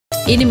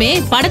இனிமே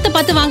படத்தை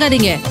பார்த்து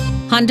வாங்காதீங்க.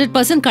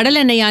 100% கடலை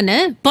எண்ணெயான்னு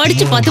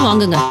படிச்சு பார்த்து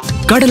வாங்குங்க.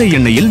 கடலை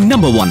எண்ணெயில்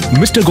நம்பர் 1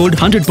 மிஸ்டர் கோல்ட்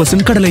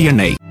 100% கடலை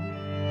எண்ணெய்.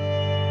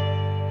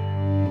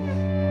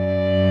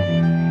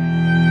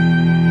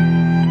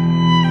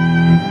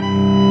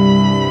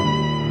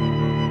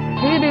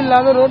 வீடு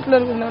இல்லாத ரோட்ல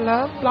இருக்கிறதுனால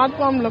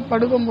பிளாட்ஃபார்ம்ல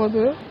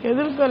படுக்கும்போது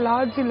எதிர்க்க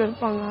லாட்ஜில்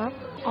இருப்பாங்க,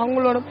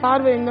 அவங்களோட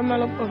பார்வை எங்க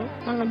மேல போடும்.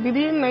 நாங்க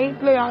திடீர்னு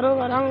நைட்ல யாரோ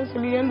வராங்க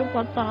சொல்லி ஏந்து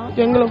பார்த்தா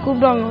எங்களை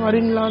கூப்பிடுவாங்க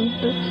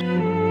வரீங்களான்ட்டு.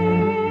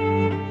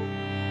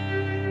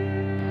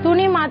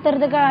 துணி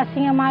மாத்துறதுக்கு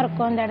அசிங்கமா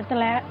இருக்கும். அந்த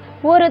இடத்துல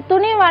ஒரு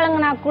துணி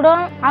வழங்கினா கூட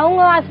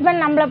அவங்க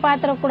ஹஸ்பண்ட் நம்மள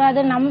பாத்திரக்கூடாது,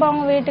 நம்ம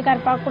அவங்க வீட்டுக்கார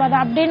பார்க்க கூடாது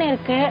அப்படின்னு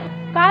இருக்கு.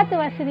 காத்து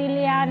வசதி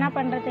இல்லையா, என்ன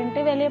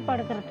பண்றதுன்ட்டு வெளியே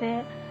படுக்கிறது.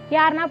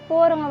 யாருன்னா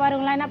போறவங்க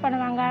வரவங்களா என்ன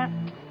பண்ணுவாங்க,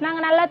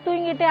 நாங்க நல்லா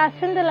தூங்கிட்டு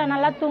அசந்துல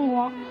நல்லா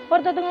தூங்குவோம்.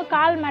 ஒருத்தவங்க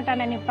கால்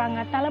மேட்டான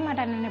நிற்பாங்க, தலை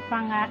மேட்டான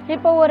நிற்பாங்க.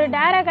 இப்போ ஒரு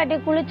டேரா கட்டி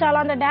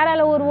குளிச்சாலும் அந்த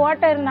டேரால ஒரு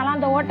ஓட்டை இருந்தாலும்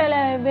அந்த ஓட்டையில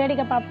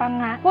வேடிக்கை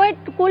பார்ப்பாங்க.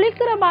 போயிட்டு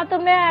குளிக்கிற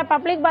பாத்ரூம்ல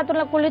பப்ளிக்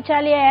பாத்ரூம்ல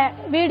குளிச்சாலே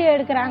வீடியோ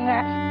எடுக்கிறாங்க.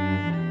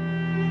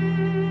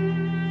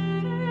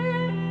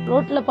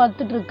 ரோட்ல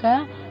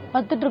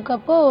பத்துட்டு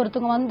இருக்கப்போ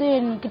ஒருத்தவங்க வந்து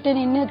என்கிட்ட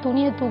நின்று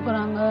துணியை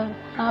தூக்குறாங்க.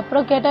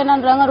 அப்புறம் கேட்டா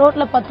என்னன்றாங்க,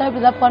 ரோட்ல பார்த்தா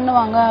இப்படிதான்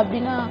பண்ணுவாங்க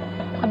அப்படின்னா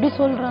அப்படி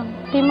சொல்றாங்க.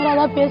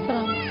 திமிராதான்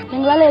பேசுறாங்க.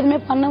 எங்களால எதுவுமே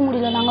பண்ண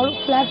முடியல. நாங்க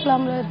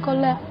பிளாட்ஃபார்ம்ல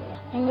இருக்கோம்ல,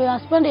 எங்க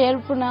ஹஸ்பண்ட்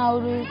ஹெல்ப் பண்ண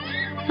அவரு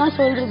என்ன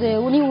சொல்றது,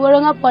 நீ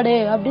ஒழுங்கா படு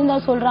அப்படின்னு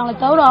தான் சொல்றாங்க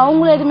தவிர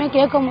அவங்களும் எதுவுமே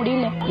கேட்க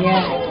முடியல.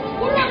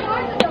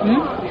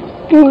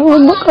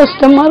 ரொம்ப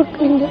கஷ்டமா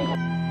இருக்குங்க.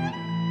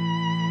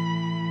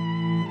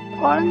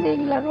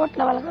 குழந்தைங்கள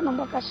ரோட்ல வளர்க்க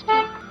ரொம்ப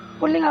கஷ்டம்.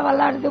 பிள்ளைங்க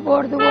விளையாடுறது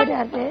போடுறது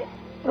ஓடியாடுது.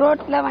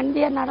 ரோட்ல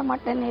வண்டியை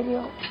நடமாட்டேன்னு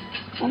எரியும்.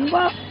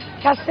 ரொம்ப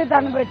கஷ்டத்தை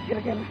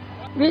அனுபவிச்சிருக்கேன்.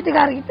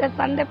 வீட்டுக்காரர்கிட்ட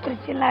சண்டை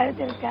பிரிச்சு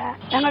அழுத்திருக்கேன்.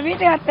 எங்க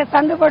வீட்டுக்கார்ட்ட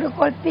சண்டை போட்டு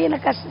கொளுத்தி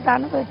எனக்கு கஷ்டத்தை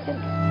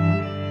அனுபவிச்சிருக்கேன்.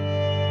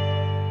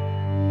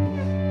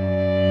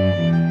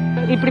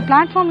 இப்படி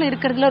பிளாட்ஃபார்ம்ல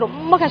இருக்கிறதுல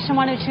ரொம்ப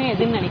கஷ்டமான விஷயம்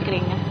எதுன்னு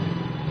நினைக்கிறீங்க?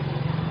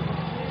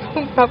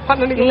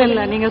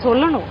 இல்ல நீங்க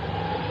சொல்லணும்.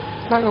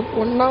 நாங்க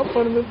பொண்ணா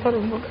பிறந்தது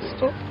ரொம்ப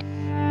கஷ்டம்.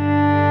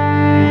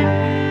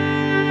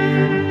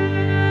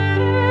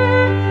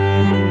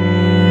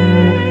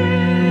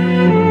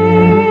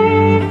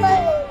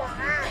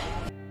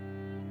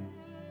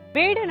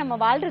 வீடு நம்ம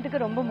வாழ்றதுக்கு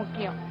ரொம்ப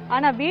முக்கியம்.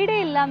 ஆனா வீடே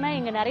இல்லாம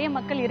இங்க நிறைய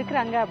மக்கள்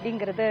இருக்கிறாங்க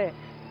அப்படிங்கறது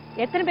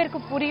எத்தனை பேருக்கு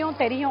புரியும்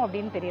தெரியும்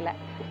அப்படின்னு தெரியல.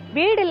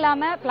 வீடு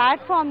இல்லாம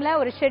பிளாட்ஃபார்ம்ல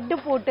ஒரு ஷெட்டு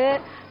போட்டு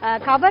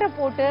கவரை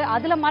போட்டு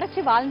அதுல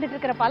மறைச்சு வாழ்ந்துட்டு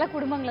இருக்கிற பல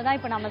குடும்பங்களை தான்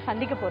இப்ப நம்ம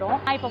சந்திக்க போறோம்.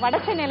 நான் இப்ப வட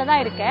சென்னையில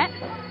தான் இருக்கேன்.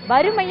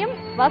 வறுமையும்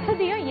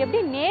வசதியும்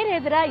எப்படி நேர்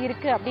எதிரா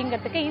இருக்கு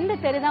அப்படிங்கறதுக்கு இந்த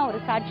தெருதான்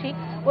ஒரு சாட்சி.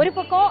 ஒரு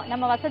பக்கம்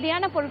நம்ம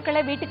வசதியான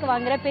பொருட்களை வீட்டுக்கு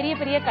வாங்குற பெரிய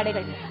பெரிய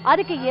கடைகள்,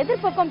 அதுக்கு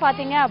எதிர்பக்கம்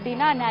பாத்தீங்க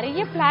அப்படின்னா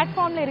நிறைய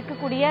பிளாட்ஃபார்ம்ல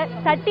இருக்கக்கூடிய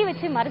தட்டி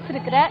வச்சு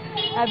மறைச்சிருக்கிற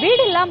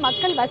வீடு இல்லா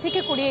மக்கள்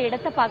வசிக்கக்கூடிய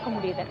இடத்தை பார்க்க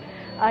முடியுது.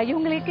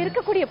 இவங்களுக்கு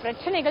இருக்கக்கூடிய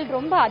பிரச்சனைகள்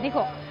ரொம்ப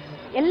அதிகம்.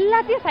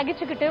 எல்லாத்தையும்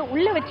சகிச்சுக்கிட்டு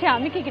உள்ள வச்சு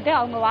அமுக்கிக்கிட்டு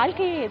அவங்க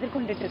வாழ்க்கையை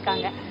எதிர்கொண்டுட்டு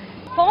இருக்காங்க.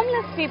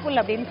 ஹோம்லெஸ் பீப்புள்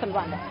அப்படின்னு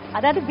சொல்லுவாங்க,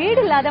 அதாவது வீடு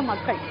இல்லாத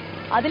மக்கள்.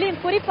 அதுலயும்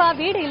குறிப்பா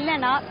வீடு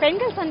இல்லைன்னா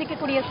பெண்கள்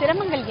சந்திக்கக்கூடிய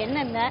சிரமங்கள்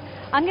என்னென்ன,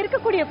 அங்க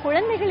இருக்கக்கூடிய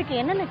குழந்தைகளுக்கு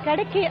என்னென்ன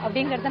கிடைக்கு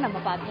அப்படிங்கறத நம்ம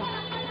பார்க்கலாம்.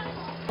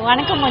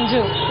 வணக்கம் மஞ்சு.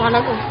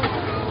 வணக்கம்.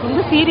 ரொம்ப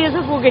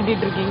சீரியஸா பூ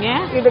கட்டிட்டு இருக்கீங்க.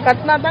 இது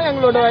கட்டினா தான்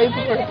எங்களோட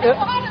வயசு படுத்து.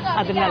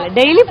 அதனால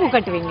டெய்லி பூ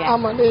கட்டுவீங்க?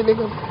 ஆமா, டெய்லி.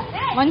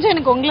 மஞ்சு,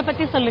 எனக்கு உங்களை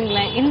பத்தி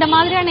சொல்லுங்களேன். இந்த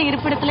மாதிரியான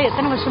இருப்பிடத்துல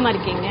எத்தனை வருஷமா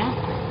இருக்கீங்க?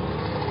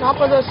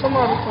 40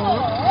 வருஷமா இருக்கும்.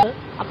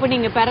 அப்ப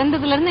நீங்க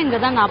பிறந்ததுல இருந்து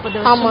இங்கதான் 40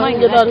 வருஷமா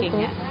இங்கதான்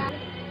இருக்கீங்க?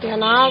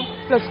 நான்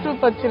 +2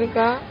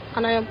 படிச்சிருக்கேன்.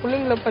 ஆனா என்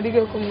பிள்ளைங்களை படிக்க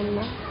வைக்க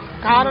முடியல.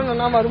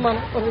 காரணம்னா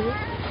வருமானம் குறைவு.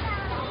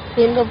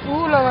 எங்க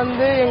பூல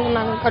வந்து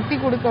நாங்க கட்டி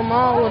கொடுத்தோமா,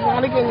 ஒரு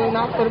நாளைக்கு எங்களுக்கு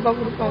 40 ரூபாய்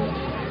கொடுப்பாங்க.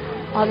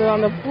 அது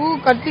அந்த பூ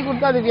கட்டி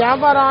கொடுத்தா அது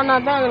வியாபாரம் ஆனா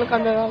தான் எங்களுக்கு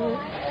அந்த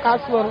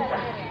காசு வரும்.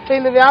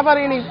 இந்த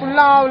வியாபாரம் இன்னைக்கு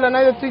ஃபுல்லா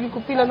ஆகலன்னா இதை தூக்கி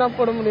குப்பியில தான்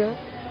போட முடியும்.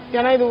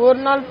 ஏன்னா இது ஒரு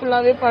நாள்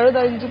ஃபுல்லாவே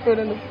பழுதழிஞ்சு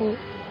போயிடும். இந்த பூ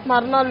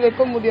மறுநாள்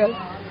வைக்க முடியாது.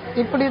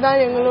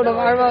 இப்படிதான் எங்களோட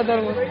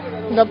வாழ்வாதாரம்.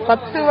 இந்த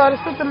 10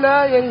 வருஷத்துல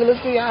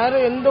எங்களுக்கு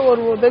யாரும் எந்த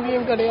ஒரு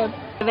உதவியும் கிடையாது.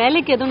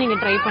 வேலைக்கு எதுவும் நீங்க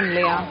ட்ரை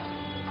பண்ணலையா?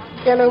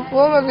 எனக்கு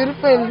போக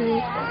விருப்பம் இல்லை.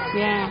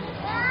 ஏன்?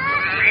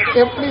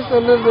 எப்படி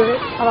சொல்லுது,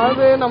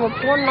 அதாவது நம்ம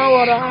போனா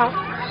ஒரு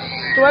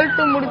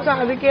 12th முடிச்சா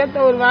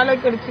அதுக்கேற்ற ஒரு வேலை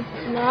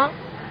கிடைச்சிச்சுன்னா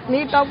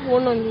நீட்டா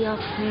போகணும் இல்லையா?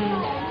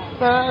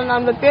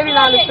 நம்ம தேடி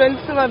 4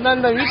 ஃப்ரெண்ட்ஸ் வந்தா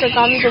இந்த வீட்டை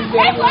காமிக்க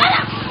முடியாது.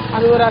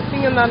 அது ஒரு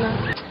அசிங்கம் தானே.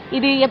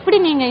 இது எப்படி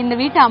நீங்க இந்த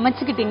வீட்டை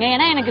அமைச்சுக்கிட்டீங்க?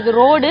 ஏன்னா எனக்கு இது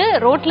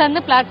ரோட்ல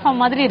இருந்து பிளாட்ஃபார்ம்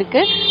மாதிரி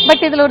இருக்கு.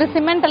 பட் இதுல ஒரு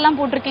சிமெண்ட் எல்லாம்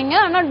போட்டிருக்கீங்க,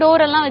 ஆனா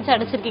டோர் எல்லாம் வச்சு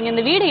அடைச்சிருக்கீங்க.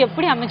 இந்த வீடு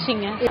எப்படி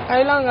அமைச்சீங்க?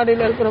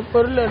 கைலாங்கடையில இருக்கிற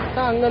பொருள்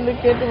எடுத்து அங்கிருந்து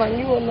கேட்டு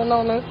வாங்கி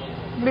வந்தோம்னா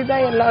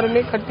இப்படிதான்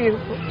எல்லாருமே கட்டி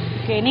இருக்கும்.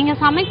 நீங்க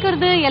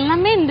சமைக்கிறது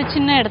எல்லாமே இந்த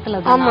சின்ன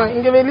இடத்துல? ஆமா,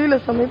 இங்க வெளியில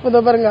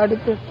சமைப்பத பாருங்க,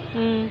 அடுப்பு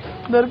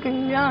இருக்கு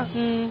இல்லையா,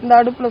 இந்த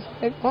அடுப்புல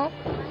சமைப்போம்,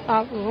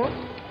 சாப்பிடுவோம்.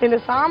 இந்த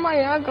சாமான்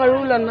ஏன்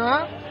கழுவுலன்னா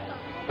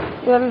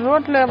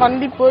ரோட்ல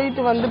வண்டி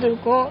போயிட்டு வந்துட்டு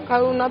இருக்கும்,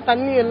 கழுவுனா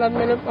தண்ணி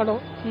எல்லாருமே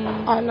படும்.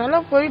 அதனால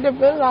போயிட்ட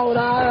பேர்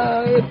ஒரு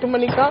 8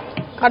 மணிக்கா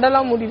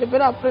கடலாம் மூடிட்ட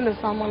பேர் அப்புறம் இந்த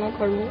சாமான்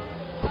கழுவும்.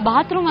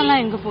 பாத்ரூம்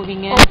எல்லாம் எங்க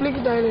போவீங்க?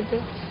 Public toilet.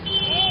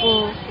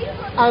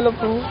 அதுல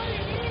போவோம்.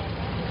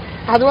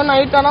 அதுவும்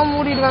நைட் ஆனா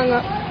மூடிடுவாங்க.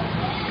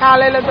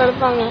 காலையில்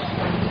திறப்பாங்க.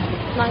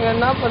 நாங்கள்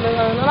என்ன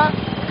பண்ணுவோம், அதனால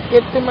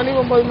 8 மணி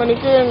 9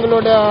 மணிக்கு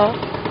எங்களோட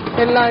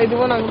எல்லா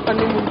இதுவும் நாங்கள்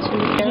பண்ணி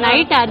முடிச்சுருவோம்.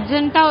 நைட்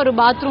அர்ஜென்ட்டா ஒரு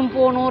பாத்ரூம்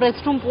போகணும்,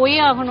 ரெஸ்ட் ரூம் போயே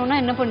ஆகணும்னா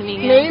என்ன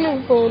பண்ணுவீங்க?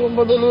 மெயினுக்கு இப்போ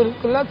ரொம்ப தூரம்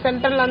இருக்குல்ல,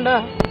 சென்டர்லாண்டா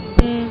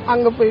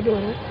அங்கே போயிட்டு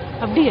வரும்.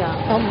 அப்படியா?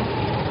 ஆமாம்.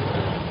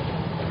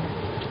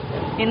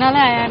 என்னால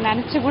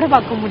நினைச்சு கூட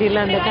பார்க்க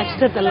முடியல அந்த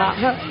கஷ்டத்தெல்லாம்.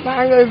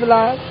 நாங்கள் இதில்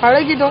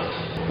பழகிட்டோம்.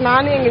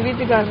 நானும் எங்கள்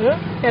வீட்டுக்காரரு,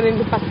 என்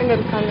 2 பசங்க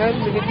இருக்காங்க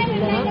இந்த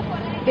வீட்டுக்குள்ள.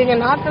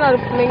 எங்கள்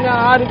நாத்தனார் பிள்ளைங்க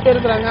 6 பேர்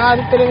இருக்கிறாங்க.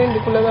 6 பேருமே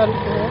இதுக்குள்ளதான்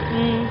இருக்கோம்.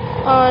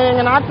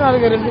 எங்கள்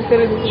நாத்தனாருக்கு 2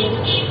 பேர் இதுக்குள்ள.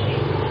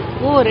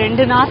 ஓ,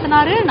 2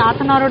 நாத்தனாரு,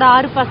 நாத்தனாரோட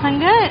 6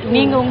 பசங்க,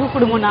 நீங்க உங்க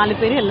குடும்பம் 4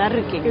 பேர் எல்லாரும்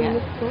இருக்கீங்க.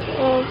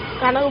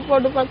 கணக்கு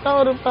போட்டு பார்த்தா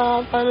ஒரு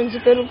 15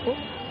 பேர் இருக்கும்.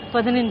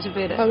 15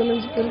 பேர்.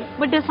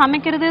 பட்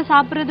சமைக்கிறது,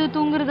 சாப்பிடுறது,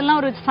 தூங்குறது எல்லாம்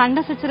ஒரு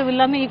சண்டை சச்சரவு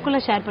இல்லாம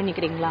ஈக்குவலா ஷேர்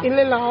பண்ணிக்கிறீங்களா?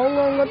 இல்ல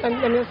அவங்க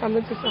தனித்தனியா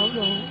சமைச்சு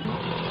சாப்பிடுவாங்க.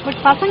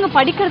 பட் பசங்க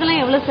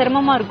படிக்கிறதுலாம் எவ்வளவு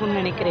சிரமமா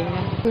இருக்கும்னு நினைக்கிறீங்க?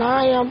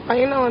 நான் என்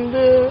பையனை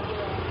வந்து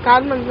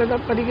கார்மெண்ட்ல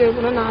தான் படிக்க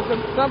வைக்கணும்.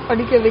 நான்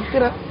படிக்க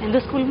வைக்கிறேன். எந்த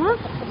ஸ்கூல்மா?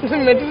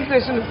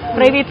 மெட்ரிகுலேஷன்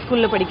பிரைவேட்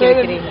ஸ்கூல்ல படிக்க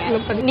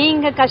வைக்கிறீங்க.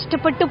 நீங்க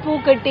கஷ்டப்பட்டு பூ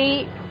கட்டி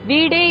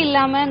வீடே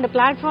இல்லாம இந்த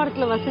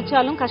பிளாட்ஃபார்ம்ல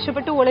வசிச்சாலும்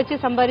கஷ்டப்பட்டு உழைச்சி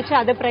சம்பாரிச்சு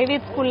அதை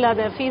பிரைவேட் ஸ்கூல்ல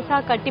அதை ஃபீஸா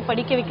கட்டி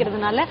படிக்க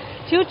வைக்கிறதுனால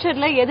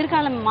ஃபியூச்சர்ல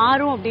எதிர்காலம்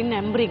மாறும் அப்படின்னு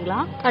நம்புறீங்களா?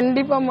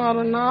 கண்டிப்பா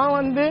மாறும். நான்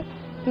வந்து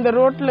இந்த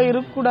ரோட்ல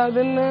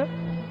இருக்கக்கூடாதுன்னு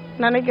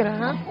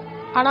நினைக்கிறேன்.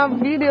 ஆனா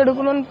வீடு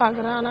எடுக்கணும்னு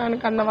பாக்குறேன். ஆனா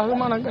எனக்கு அந்த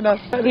வருமானம்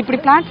கிடையாது. இப்படி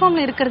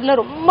பிளாட்ஃபார்ம்ல இருக்கிறதுல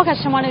ரொம்ப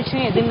கஷ்டமான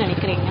விஷயம் எதுன்னு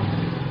நினைக்கிறீங்க?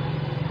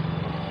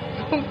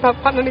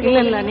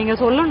 இல்ல நீங்க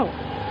சொல்லணும்.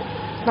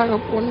 நாங்க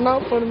பொண்ணா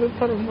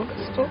பிறந்து ரொம்ப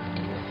கஷ்டம்.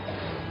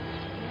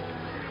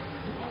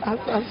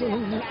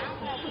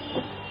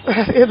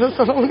 எதுவும்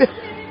சொல்ல முடியாது.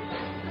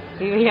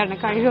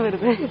 எனக்கு அழுக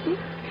வருது.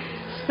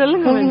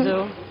 சொல்லுங்க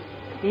கொஞ்சம்.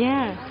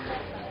 ஏன்?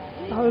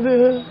 அது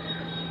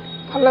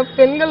பல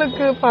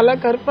பெண்களுக்கு பல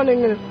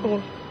கற்பனைகள்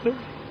இருக்கும்.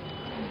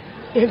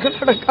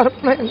 எங்களோட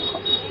கற்பனை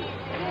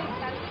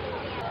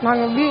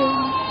நாங்க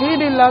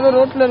வீடு இல்லாத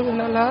ரோட்ல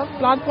இருக்கிறதுனால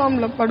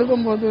பிளாட்ஃபார்ம்ல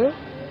படுக்கும்போது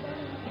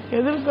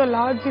எதிர்க்க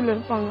லாட்ஜில்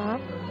இருப்பாங்க.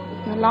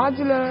 இந்த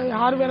லாட்ஜில்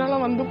யார்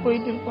வேணாலும் வந்து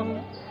போயிட்டு இருப்பாங்க.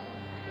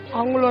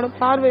 அவங்களோட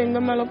பார்வை எங்க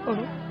மேல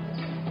படும்.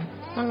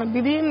 நாங்க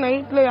திடீர்னு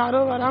நைட்ல யாரோ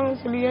வராங்க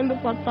சொல்லி ஏந்து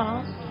பார்த்தா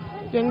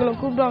எங்களை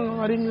கூப்பிடுவாங்க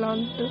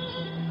வரீங்களான்ட்டு.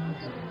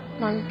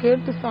 நாங்க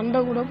கேட்டு சண்டை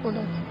கூட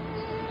போடாது.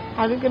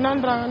 அதுக்கு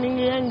என்னன்றாங்க,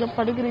 நீங்க ஏன் இங்க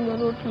படுக்கிறீங்க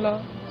ரோட்ல,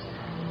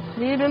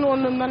 வீடுன்னு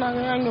ஒண்ணு இருந்தா நாங்க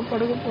ஏன் இங்க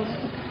படுக்க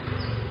போறோம்.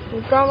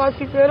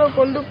 3/4 பேரை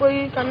கொண்டு போய்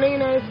கண்ணகி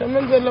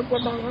செம்மஞ்சேரியில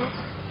போட்டாங்க.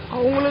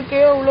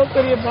 அவங்களுக்கே அவ்வளவு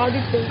பெரிய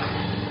பாதிப்பு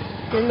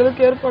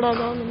எங்களுக்கு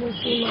ஏற்படாதா அந்த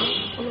விஷயம்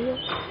சொல்லுங்க.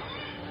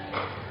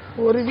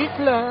 ஒரு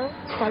வீட்டுல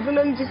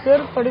 15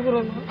 பேர்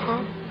படுக்கிறோம்னா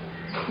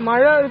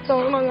மழை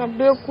அடிச்சவங்க நாங்க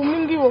அப்படியே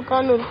குமிங்கி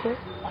உக்காந்து இருக்கோம்.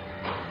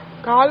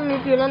 கால்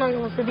நீட்டியெல்லாம் நாங்க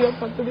வசதியா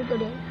பத்தது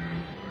கிடையாது.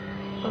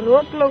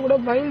 ரோட்ல கூட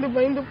பயந்து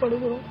பயந்து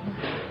படுக்கிறோம்.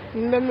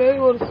 இந்த மாரி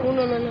ஒரு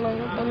சூழ்நிலையில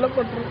நாங்க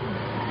தள்ளப்பட்டிருக்கோம்.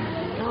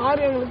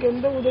 யார் எங்களுக்கு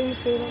எந்த உதவி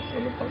செய்யறோம்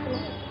சொல்லி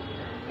பார்க்கலாம்.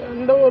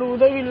 எந்த ஒரு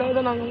உதவி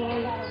இல்லாத நாங்க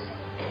வாழோம்.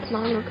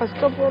 நாங்க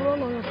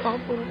கஷ்டப்படுறோம், நாங்க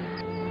சாப்பிடுறோம்.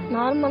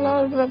 நார்மலா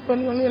இருக்கிற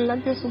பெண்கள்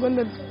எல்லாத்தையும்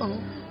சுகந்தரிச்சுப்பாங்க.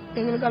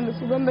 எங்களுக்கு அந்த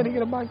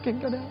சுகந்தரிக்கிற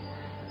பாக்கியம் கிடையாது.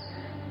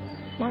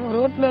 நாங்க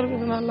ரோட்ல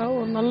இருக்கிறதுனால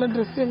ஒரு நல்ல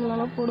ட்ரெஸ்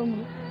எங்களால போட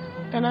முடியும்.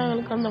 ஏன்னா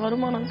எங்களுக்கு அந்த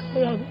வருமானம்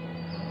கிடையாது.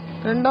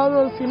 2வது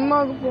ஒரு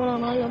சினிமாவுக்கு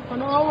போனோம்னா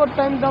எப்பனா ஒரு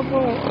டைம் தான்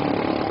போவோம்.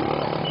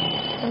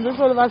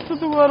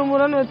 வருஷத்துக்கு ஒரு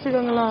முறைன்னு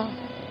வச்சுக்கோங்களேன்.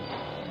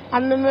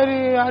 அந்த மாதிரி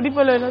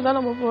அடிப்படையில தான்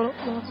நம்ம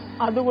போறோம்.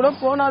 அது கூட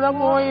போனாதான்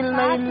போவோம்,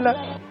 இல்லைன்னா இல்லை.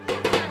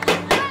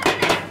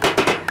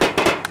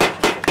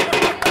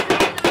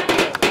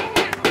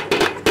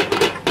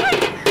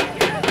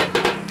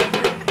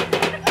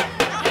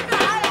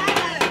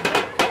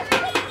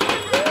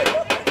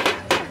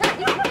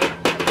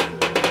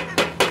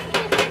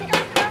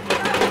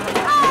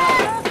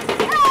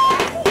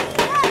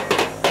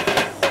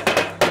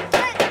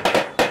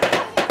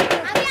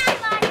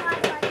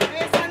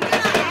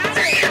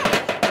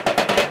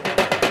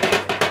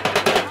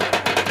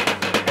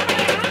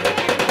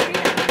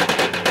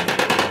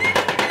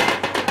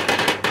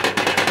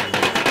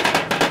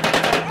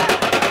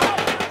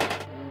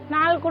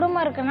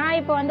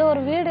 இப்போ வந்து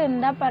ஒரு வீடு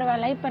இருந்தா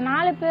பரவாயில்ல. இப்போ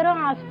 4 பேரும்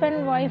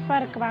ஹஸ்பண்ட் ஒய்ஃபா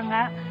இருக்கிறாங்க.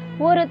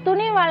 ஒரு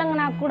துணி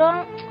வாங்கினா கூட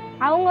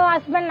அவங்க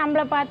ஹஸ்பண்ட்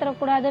நம்மள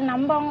பாத்திரக்கூடாது,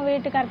 நம்ம அவங்க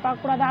வீட்டுக்கார்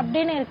பார்க்க கூடாது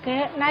அப்படின்னு இருக்கு.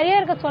 நிறைய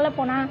இருக்க சொல்ல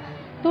போனா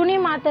துணி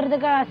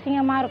மாத்துறதுக்கு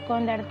அசிங்கமா இருக்கும்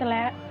இந்த இடத்துல.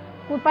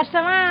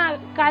 ஃபர்ஸ்டெல்லாம்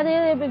அது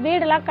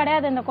வீடெல்லாம்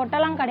கிடையாது, இந்த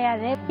கொட்டெல்லாம்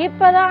கிடையாது.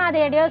 இப்பதான் அது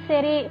எடையோ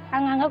சரி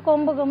அங்கங்க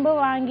கொம்பு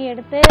வாங்கி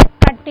எடுத்து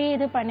கட்டி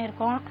இது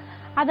பண்ணிருக்கோம்.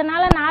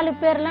 அதனால 4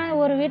 பேர்லாம்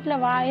ஒரு வீட்டுல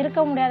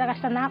இருக்க முடியாத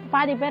கஷ்டம்தான்.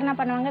 பாதி பேர் என்ன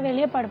பண்ணுவாங்க,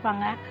 வெளியே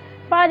படுப்பாங்க.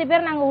 பாதி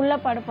பேர் நாங்க உள்ள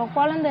படுப்போம்.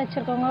 குழந்தை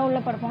வச்சிருக்கவங்க உள்ள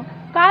படுப்போம்.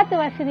 காத்து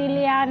வசதி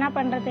இல்லையா என்ன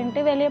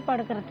பண்றதுன்ட்டு வெளியே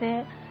படுக்கிறது.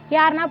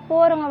 யாருன்னா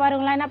போறவங்க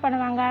வரவங்களா என்ன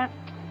பண்ணுவாங்க,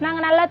 நாங்க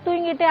நல்லா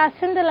தூங்கிட்டு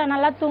அசந்துல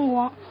நல்லா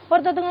தூங்குவோம்.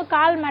 ஒருத்தவங்க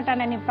கால்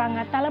மேட்டான நிற்பாங்க,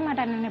 தலை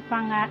மேட்டான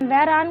நிற்பாங்க.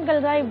 வேற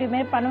ஆண்கள் தான் இப்படி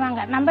மாரி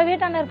பண்ணுவாங்க. நம்ம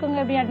வீட்டாண்ட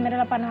இருக்கவங்க எப்படி அது மாதிரி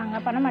எல்லாம் பண்ணுவாங்க,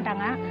 பண்ண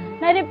மாட்டாங்க.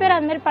 நிறைய பேர்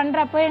அது மாதிரி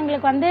பண்றப்போ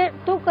எங்களுக்கு வந்து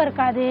தூக்கம்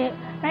இருக்காது.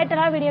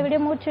 நைட்டெல்லாம் விடிய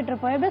மூச்சுட்டு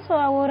இருப்போம். எப்படி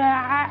ஒரு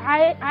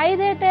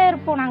அழுதுட்டே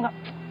இருப்போம். நாங்க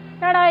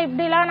என்னடா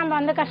இப்படிலாம் நம்ம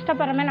வந்து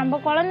கஷ்டப்படுறோமே, நம்ம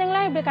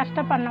குழந்தைங்களாம் இப்படி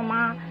கஷ்டப்படணுமா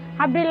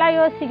அப்படிலாம்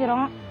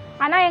யோசிக்கிறோம்.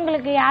 ஆனால்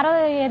எங்களுக்கு யாரும்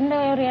எந்த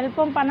ஒரு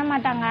ஹெல்ப்பும் பண்ண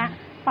மாட்டாங்க.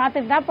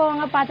 பார்த்துட்டு தான்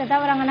போவாங்க, பார்த்துட்டு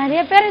தான் வராங்க.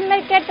 நிறைய பேர் இந்த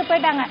மாதிரி கேட்டு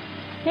போயிட்டாங்க,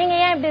 நீங்கள்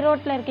ஏன் இப்படி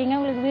ரோட்டில் இருக்கீங்க,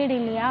 உங்களுக்கு வீடு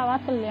இல்லையா,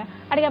 வாசல் இல்லையா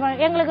அடிக்க.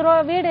 எங்களுக்கு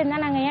வீடு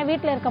இருந்தால் நாங்கள் ஏன்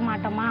வீட்டில் இருக்க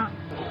மாட்டோமா?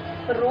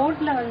 இப்போ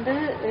ரோட்ல வந்து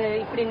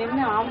இப்படி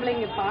நின்று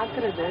ஆம்பளைங்க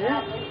பாக்குறது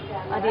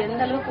அது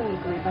எந்த அளவுக்கு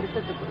உங்களுக்கு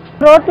வருத்தத்தை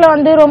கொடுக்கும்? ரோட்ல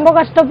வந்து ரொம்ப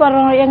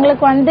கஷ்டப்படுறோம்.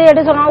 எங்களுக்கு வந்து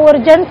எப்படி சொன்னா, ஒரு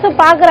ஜென்ஸ்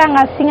பாக்குறாங்க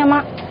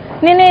அசிங்கமா,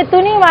 நின்று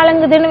துணி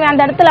வழங்குதுன்னு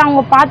அந்த இடத்துல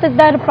அவங்க பார்த்துட்டு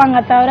தான் இருப்பாங்க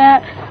தவிர,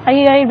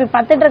 ஐயோ இப்படி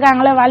பார்த்துட்டு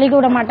இருக்காங்களே வலிக்கு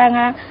விட மாட்டாங்க.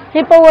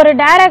 இப்போ ஒரு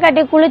டேரா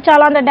கட்டி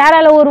குளிச்சாலும் அந்த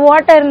டேரால ஒரு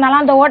ஓட்டை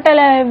இருந்தாலும் அந்த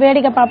ஓட்டையில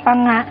வேடிக்கை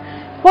பார்ப்பாங்க.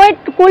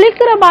 போயிட்டு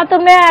குளிக்கிற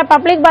பாத்ரூம்ல,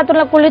 பப்ளிக்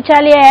பாத்ரூம்ல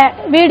குளிச்சாலே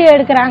வீடியோ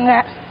எடுக்கிறாங்க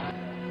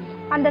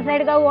அந்த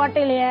சைடுக்காக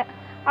ஓட்டையிலேயே.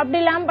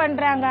 அப்படிலாம்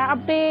பண்றாங்க.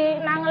 அப்படி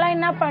நாங்களாம்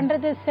என்ன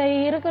பண்றது?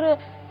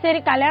 சரி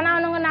கல்யாணம்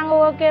ஆனவங்க நாங்க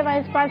ஓகே,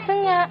 வயசு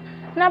பசங்க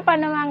என்ன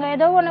பண்ணுவாங்க,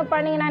 ஏதோ ஒண்ணு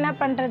பண்ணீங்கன்னா என்ன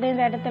பண்றது?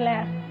 இந்த இடத்துல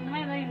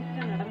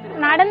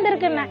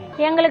நடந்திருக்குன்னு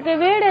எங்களுக்கு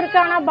வீடு இருக்கு,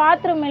 ஆனா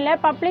பாத்ரூம் இல்ல,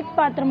 பப்ளிக்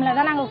பாத்ரூம்ல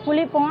தான் நாங்க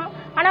குளிப்போம்.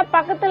 ஆனா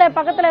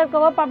பக்கத்துல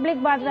இருக்கவோ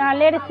பப்ளிக் பாத்ரூம்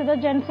லேடிஸ் இதோ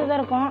ஜென்ஸ் தான்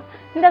இருக்கும்.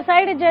 இந்த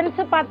சைடு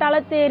ஜென்ஸ்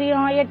பார்த்தாலும்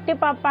தெரியும், எட்டி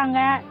பார்ப்பாங்க,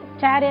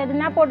 சேர்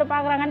எதுனா போட்டு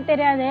பாக்குறாங்கன்னு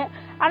தெரியாது.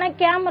 ஆனா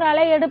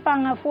கேமரால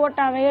எடுப்பாங்க,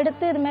 போட்டோவை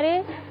எடுத்து இது மாதிரி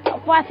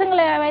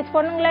பசங்களை வயசு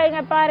பொண்ணுங்களை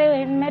இங்க பாரு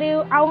இந்த மாதிரி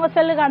அவங்க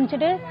செல்லு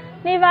காமிச்சிட்டு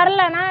நீ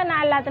வரலன்னா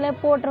நான்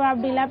எல்லாத்துலயும் போட்டுருவேன்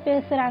அப்படிலாம்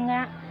பேசுறாங்க.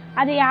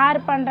 அது யார்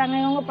பண்றாங்க,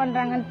 இவங்க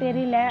பண்றாங்கன்னு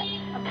தெரியல.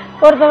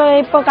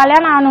 ஒருத்தர் இப்போ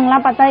கல்யாணம்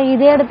ஆனவங்களாம் பார்த்தா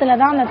இதே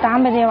இடத்துலதான் அந்த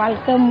தாம்பதிய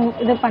வாழ்க்கை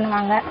இது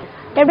பண்ணுவாங்க.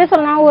 எப்படி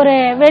சொன்னா, ஒரு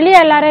வெளியே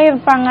எல்லாரும்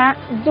இருப்பாங்க,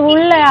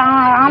 உள்ள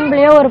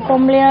ஆம்பளையோ ஒரு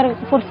பொம்பளையோ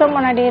புருஷன்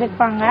முன்னாடி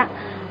இருப்பாங்க.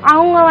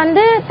 அவங்க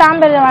வந்து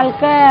தாம்பதிய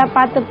வாழ்க்கை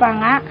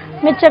பார்த்துப்பாங்க,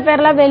 மிச்ச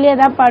பேர்லாம் வெளியே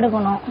தான்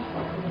படுக்கணும்.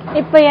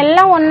 இப்போ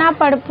எல்லாம் ஒன்னா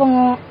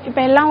படுப்போங்க,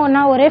 இப்போ எல்லாம்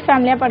ஒன்னா ஒரே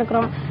ஃபேமிலியா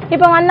படுக்கிறோம்.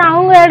 இப்போ வந்து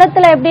அவங்க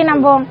இடத்துல எப்படி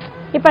நம்ம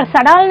இப்போ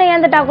சடால்னு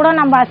ஏந்துட்டா கூட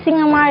நம்ம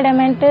அசிங்கமா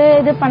இடமேன்ட்டு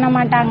இது பண்ண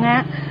மாட்டாங்க.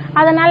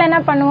 அதனால என்ன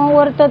பண்ணுவோம்,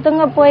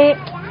 ஒருத்தவங்க போய்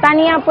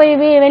தனியா போய்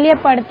வெளியே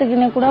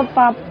படுத்துக்கின்னு கூட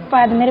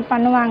அது மாதிரி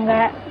பண்ணுவாங்க.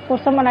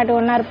 புருஷன் பொண்டாட்டி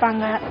ஒன்னா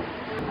இருப்பாங்க.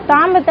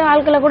 தாம்பத்திய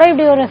வாழ்க்கையில கூட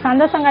இப்படி ஒரு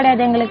சந்தோஷம்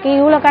கிடையாது எங்களுக்கு.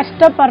 இவ்வளவு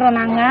கஷ்டப்படுறோம்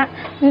நாங்க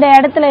இந்த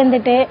இடத்துல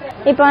இருந்துட்டு.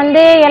 இப்ப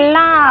வந்து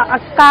எல்லாம்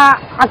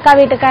அக்கா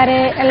வீட்டுக்காரு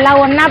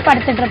எல்லாம் ஒன்னா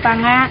படுத்துட்டு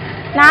இருப்பாங்க,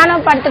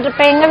 நானும் படுத்துட்டு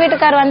இருப்பேன். எங்க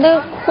வீட்டுக்காரு வந்து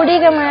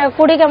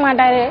குடிக்க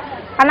மாட்டாரு,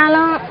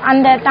 ஆனாலும்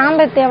அந்த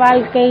தாம்பத்திய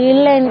வாழ்க்கை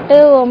இல்லைன்ட்டு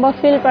ரொம்ப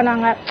ஃபீல்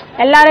பண்ணுவாங்க.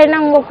 எல்லாரும் என்ன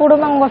உங்க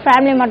குடும்பம் உங்க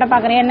ஃபேமிலி மட்டும்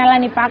பாக்குறேன்,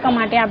 என்னெல்லாம் நீ பார்க்க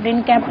மாட்டே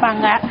அப்படின்னு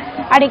கேட்பாங்க.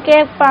 அப்படி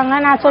கேட்பாங்க.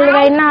 நான்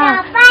சொல்லுவேன், என்ன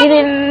இது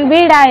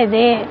வீடா,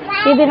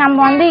 இது நம்ம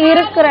வந்து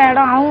இருக்கிற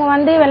இடம், அவங்க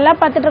வந்து வெளில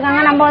பார்த்துட்டு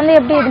இருக்காங்க, நம்ம வந்து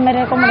எப்படி இது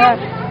மாதிரி இருக்க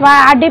முடியாது.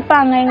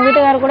 அடிப்பாங்க. எங்க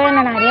வீட்டுக்காரர் கூட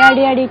என்ன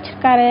நிறைய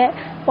அடிச்சிருக்காரு.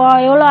 இப்போ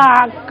எவ்வளோ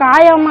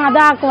காயமா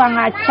தான் ஆக்குவாங்க,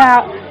 அச்சா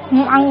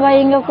அங்க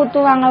இங்க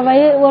குத்துவாங்க.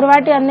 ஒரு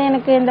வாட்டி வந்து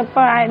எனக்கு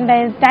இந்த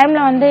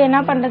டைம்ல வந்து என்ன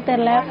பண்றது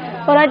தெரியல,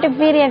 ஒரு வாட்டி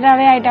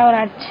பீரியடாவே ஆயிட்டா ஒரு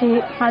அடிச்சு,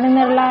 அது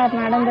மாதிரிலாம்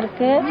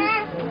நடந்திருக்கு.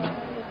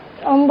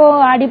 ரொம்ப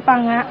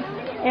அடிப்பாங்க.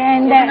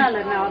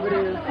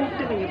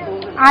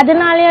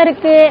 அதனாலயும்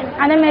இருக்கு.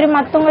 அதே மாதிரி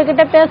மத்தவங்க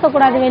கிட்ட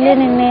பேசக்கூடாது, வெளியே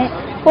நின்று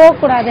போக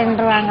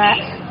கூடாதுன்றாங்க.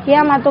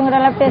 ஏன் மத்தவங்க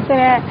எல்லாம் பேசுற?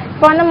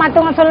 இப்ப வந்து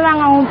மத்தவங்க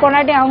சொல்லுவாங்க அவங்க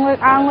பொண்டாட்டி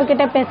அவங்க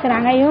கிட்ட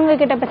பேசுறாங்க, இவங்க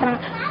கிட்ட பேசுறாங்க.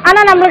 ஆனா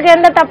நம்மளுக்கு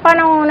எந்த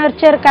தப்பான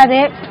உணர்ச்சி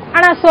இருக்காது.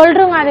 ஆனா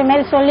சொல்றவங்க அதே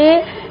மாதிரி சொல்லி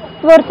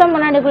வருஷம்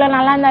முன்னாடிக்குள்ள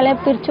நல்லா இருந்தாலே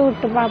பிரிச்சு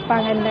விட்டு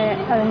பார்ப்பாங்க.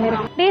 அது மாதிரி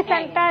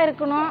டீசெண்டா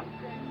இருக்கணும்,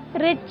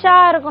 ரிச்சா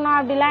இருக்கணும்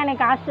அப்படிலாம்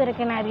எனக்கு ஆசை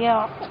இருக்கு நிறைய.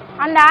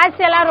 அந்த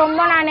ஆசையெல்லாம்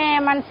ரொம்ப நான்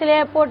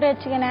மனசுலயே போட்டு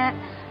வச்சுக்கினேன்.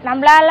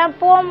 நம்மளாலாம்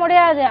போக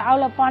முடியாது,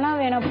 அவ்வளோ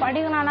பணம் வேணும்.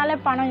 படிக்கணும்னாலே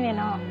பணம்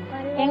வேணும்.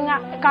 எங்க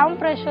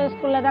காம்பரேஷன்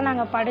ஸ்கூல்ல தான்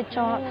நாங்க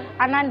படிச்சோம்,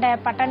 அண்ணாண்ட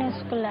பட்டாணி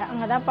ஸ்கூல்ல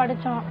அங்கதான்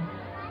படிச்சோம்.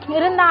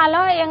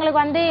 இருந்தாலும் எங்களுக்கு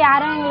வந்து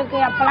யாரும் எங்களுக்கு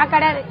அப்பெல்லாம்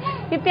கிடையாது.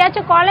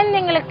 இப்பயாச்சும்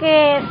குழந்தைங்களுக்கு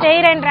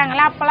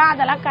செய்யறேன்றாங்களா, அப்பெல்லாம்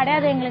அதெல்லாம்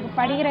கிடையாது எங்களுக்கு.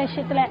 படிக்கிற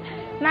விஷயத்துல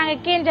நாங்க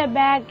கீஞ்ச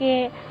பேக்கு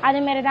அது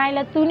மாதிரிதான்,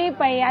 இல்ல துணி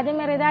பை அது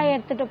மாதிரிதான்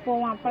எடுத்துட்டு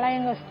போவோம் அப்பெல்லாம்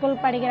எங்க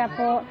ஸ்கூல்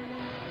படிக்கிறப்போ.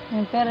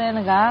 என் பேர்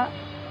எனக்கா,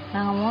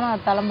 நாங்க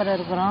 3வது தலைமுறை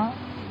இருக்கிறோம்.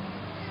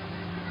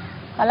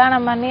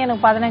 கல்யாணம் பண்ணி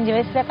எனக்கு 15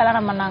 வயசுல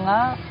கல்யாணம் பண்ணாங்க.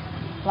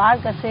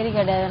 வாழ்க்கை சரி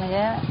கிடையாது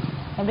எனக்கு.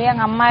 எப்படியும்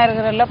எங்கள் அம்மா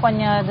இருக்கிறதுல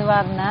கொஞ்சம்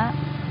இதுவாக இருந்தேன்.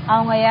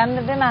 அவங்க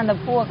இறந்துட்டு நான் அந்த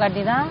பூவை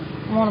கட்டி தான்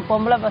 3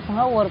 பொம்பளை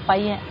பசங்க ஒரு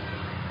பையன்,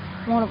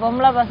 3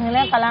 பொம்பளை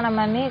பசங்களையும் கல்யாணம்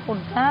பண்ணி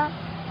கொடுத்தேன்.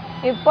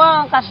 இப்போ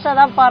கஷ்டம்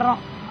தான்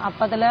படுறோம்.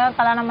 அப்பத்துல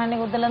கல்யாணம் பண்ணி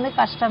கொடுத்ததுலேருந்து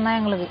கஷ்டம்தான்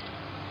எங்களுக்கு.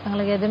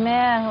 எதுவுமே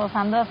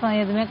சந்தோஷம்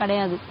எதுவுமே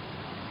கிடையாது.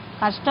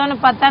 கஷ்டம்னு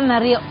பார்த்தா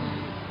நிறைய,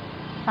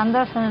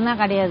 சந்தோஷம்னா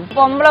கிடையாது.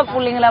 பொம்பளை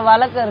பிள்ளைங்களை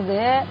வளர்க்குறது,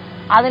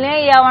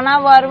 அதுலேயும் எவனா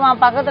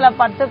வருவான் பக்கத்தில்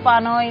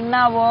பட்டுப்பானோ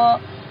என்னாவோ,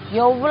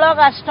 எவ்வளோ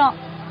கஷ்டம்.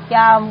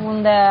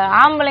 இந்த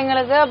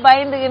ஆம்பளைங்களுக்கு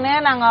பயந்துக்குன்னு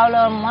நாங்கள்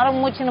அவ்வளோ முறை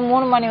மூச்சுன்னு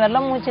 3 மணி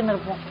வரலாம் மூச்சுன்னு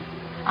இருப்போம்.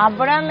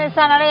 அப்படியே மிஸ்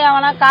ஆனாலும்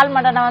எவனா கால்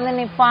மட்டனை வந்து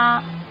நிற்பான்,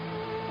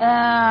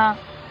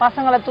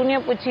 பசங்களை துணியை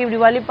பூச்சி இப்படி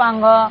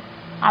வலிப்பாங்க.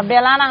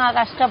 அப்படியெல்லாம் நாங்கள்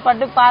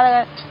கஷ்டப்பட்டு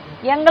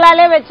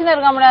எங்களாலே வச்சுன்னு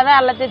இருக்க முடியாத.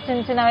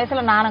 எல்லாத்தையும் சின்ன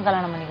வயசுல நானும்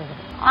கல்யாணம்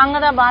பண்ணிக்கிட்டேன்.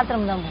 அங்கதான்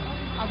பாத்ரூம் தான் போனோம்.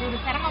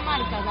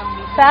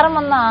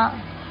 சிரமம் தான்,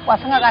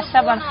 பசங்க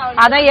கஷ்டப்படும்.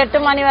 அதான் 8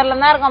 மணி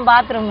வரலாம் தான் இருக்கும்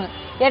பாத்ரூம்.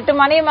 8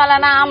 மணி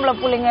மேலனா ஆம்பளை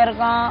பிள்ளைங்க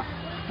இருக்கும்,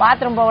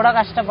 பாத்ரூம் போக கூட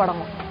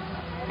கஷ்டப்படணும்.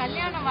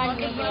 கல்யாண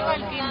வாழ்க்கை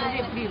இல்வாழ்க்கைன்றது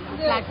எப்படி இருக்கும்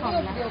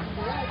பிளாட்ஃபார்ம்ல?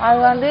 அது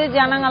வந்து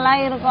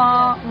ஜனங்கள்லாம் இருக்கும்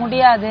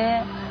முடியாது,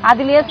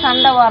 அதுலயே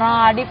சண்டை வரும்,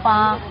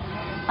 அடிப்பான்.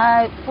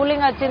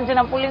 புள்ளிங்க சின்ன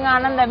சின்ன புள்ளிங்க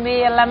அண்ணன் தம்பி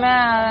எல்லாமே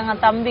எங்க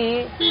தம்பி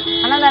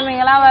அண்ணன்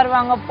தம்பிங்கெல்லாம்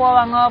வருவாங்க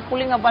போவாங்க,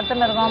 புள்ளிங்க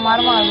பத்துன்னு இருக்கும்,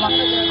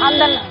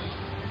 மருமகள்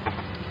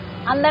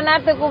அந்த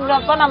நேரத்துக்கு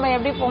கூப்பிடுறப்ப நம்ம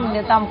எப்படி போக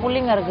முடியும்?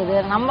 புள்ளிங்க இருக்குது,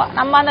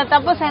 நம்ம அந்த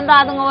தப்பு செஞ்சா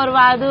அதுங்க ஒரு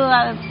அது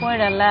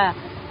போயிடல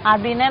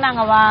அப்படின்னு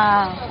நாங்க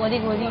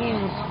ஒதுக்கி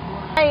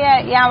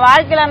என்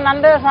வாழ்க்கையில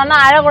நடந்து சொன்னா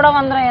அழ கூட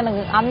வந்துடும்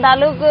எனக்கு. அந்த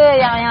அளவுக்கு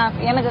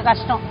எனக்கு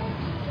கஷ்டம்.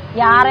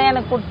 யாரும்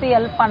எனக்கு கொடுத்து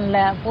ஹெல்ப் பண்ணல,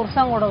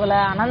 புருஷன் கொடுக்கல,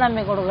 அண்ணன்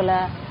தம்பி கொடுக்கல.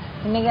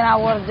 இன்னைக்கு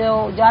நான் ஒரு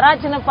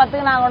ஜராச்சின்னு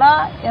பத்துக்குனா கூட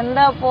எந்த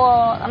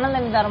அண்ணன்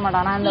தம்பி தர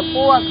மாட்டான். நான் இந்த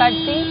பூவை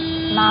கட்டி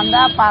நான்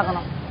தான்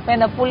பார்க்கணும். இப்போ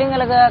இந்த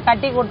புள்ளிங்களுக்கு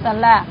கட்டி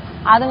கொடுத்தேன்ல,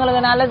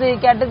 அதுங்களுக்கு நல்லது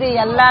கெட்டது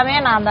எல்லாமே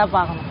நான் தான்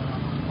பார்க்கணும்.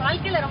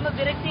 வாழ்க்கையில ரொம்ப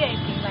விரக்தி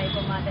ஆயிடுச்சுங்களா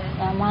இப்போ?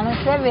 என்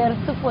மனசே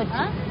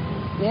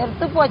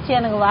வெறுத்து போச்சு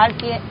எனக்கு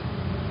வாழ்க்கையே.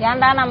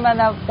 ஏன்டா நம்ம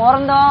இந்த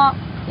பிறந்தோம்,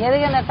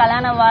 எதுக்கு இந்த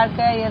கல்யாண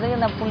வாழ்க்கை, எதுக்கு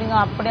இந்த புள்ளிங்க,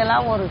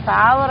 அப்படியெல்லாம் ஒரு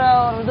சாவர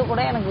ஒரு இது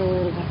கூட எனக்கு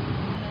இருக்கும்.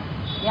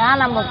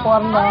 ஏன் நம்ம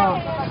பிறந்தோம்?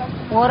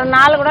 ஒரு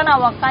நாள் கூட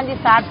நான் உக்காந்து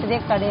சாப்பிட்டதே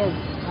கிடையாது.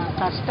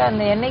 கஷ்டம்.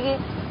 இந்த என்னைக்கு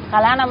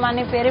கல்யாணம்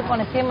பண்ணி பெரிய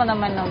பொண்ணு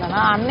சீமந்தம் பண்ணி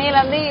வந்தேன்னா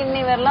அன்னையிலேருந்து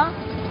இன்னி வரலாம்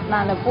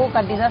நான் அந்த பூ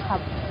கட்டி தான்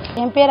சாப்பிட்டேன்.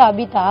 என் பேர்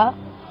அபிதா.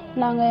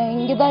 நாங்கள்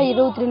இங்கே தான்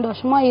 22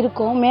 வருஷமாக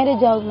இருக்கோம்.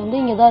 மேரேஜ்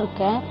ஆகுது இங்கே தான்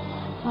இருக்கேன்.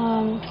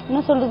 என்ன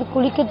சொல்கிறது,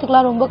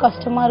 குளிக்கிறதுக்கெலாம் ரொம்ப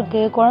கஷ்டமாக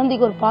இருக்குது.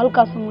 குழந்தைக்கு ஒரு பால்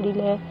காச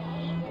முடியல.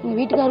 எங்கள்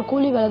வீட்டுக்காரர்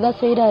கூலி வேலை தான்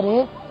செய்கிறாரு.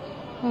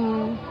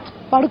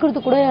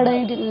 படுக்கிறதுக்கு கூட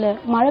இடம் இல்லை.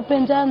 மழை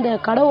பெஞ்சா அந்த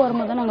கடை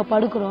ஓரமாக தான் நாங்கள்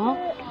படுக்கிறோம்.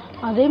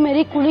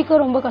 அதேமாரி குளிக்க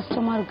ரொம்ப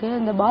கஷ்டமாக இருக்குது.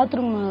 இந்த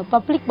பாத்ரூம்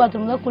பப்ளிக்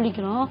பாத்ரூம் தான்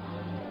குளிக்கிறோம்.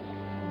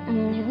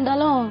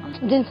 இருந்தாலும்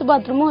ஜென்ஸ்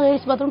பாத்ரூமும்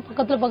லேடிஸ் பாத்ரூம்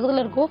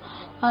பக்கத்தில் இருக்கும்.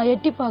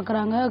 எட்டி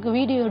பார்க்குறாங்க,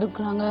 வீடியோ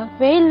எடுக்கிறாங்க.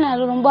 வெயில்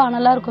நேரம் ரொம்ப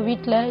அனலாக இருக்கும்.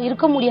 வீட்டில்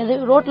இருக்க முடியாது.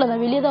 ரோட்டில்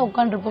தான் வெளியே தான்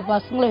உட்காந்துருப்போம்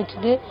பசங்களை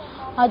வச்சுட்டு.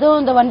 அதுவும்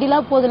இந்த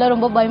வண்டிலாம் போதில்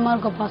ரொம்ப பயமாக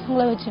இருக்கும்.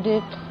 பசங்களை வச்சுட்டு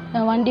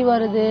வண்டி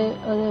வருது,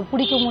 அது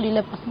பிடிக்க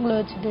முடியல பசங்களை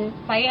வச்சுட்டு.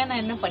 பையனை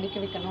என்ன படிக்க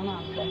வைக்கணும்னு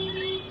ஆசை?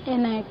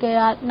 எனக்கு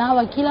நான்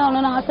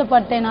வக்கீலாகணும்னு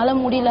ஆசைப்பட்டேன்.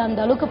 என்னால் முடியல,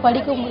 அந்த அளவுக்கு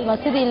படிக்க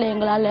வசதி இல்லை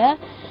எங்களால்.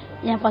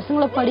 என்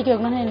பசங்களை படிக்க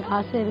வைக்கணும்னு எனக்கு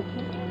ஆசை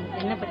இருக்குது.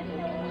 என்ன படிக்க?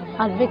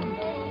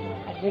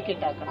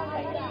 அட்வொகேட் ஆகணும்.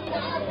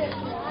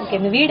 ஓகே,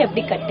 இந்த வீடு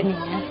எப்படி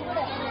கட்டுனீங்க?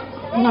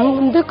 நாங்கள்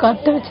வந்து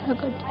கட்ட வச்சு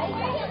கட்டு.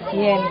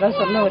 ஏன்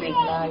சொல்ல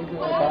வரீங்களா? இது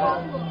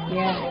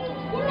ஏன்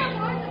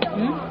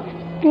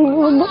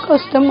ரொம்ப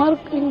கஷ்டமா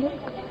இருக்கு இங்க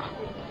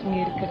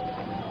இருக்கு.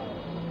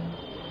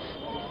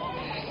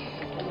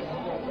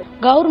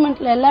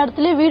 கவர்மெண்ட்ல எல்லா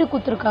இடத்துலயும் வீடு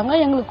கொடுத்துருக்காங்க,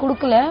 எங்களுக்கு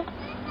கொடுக்கல.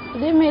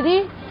 அதேமாரி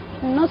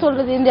என்ன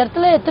சொல்றது, இந்த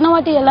இடத்துல எத்தனை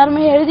வாட்டி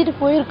எல்லாருமே எழுதிட்டு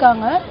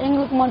போயிருக்காங்க,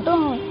 எங்களுக்கு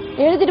மட்டும்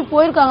எழுதிட்டு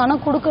போயிருக்காங்க ஆனா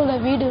கொடுக்கல.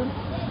 வீடு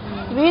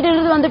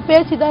எழுதி வந்து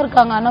பேசிதான்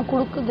இருக்காங்க ஆனா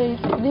கொடுக்குது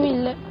இதுவும்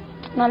இல்லை.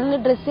 நல்ல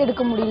ட்ரெஸ்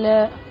எடுக்க முடியல.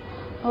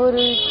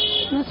 ஒரு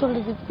என்ன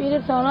சொல்றது,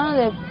 பீரியட்ஸ் ஆனா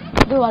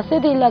இது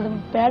வசதி இல்லை, அது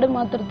பேடு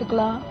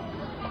மாத்துறதுக்குலாம்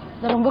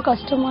அது ரொம்ப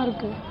கஷ்டமா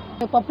இருக்கு.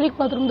 பப்ளிக்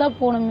பாத்ரூம் தான்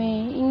போகணுமே.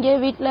 இங்கே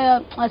வீட்டில்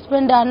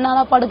ஹஸ்பண்ட்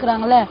அண்ணாலாம்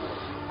படுக்கிறாங்களே,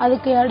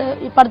 அதுக்கு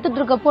படுத்துட்டு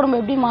இருக்கப்போ நம்ம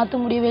எப்படி மாற்ற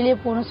முடியும்? வெளியே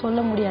போகணும்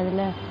சொல்ல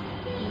முடியாதுல்ல,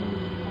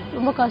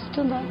 ரொம்ப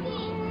கஷ்டம்தான்.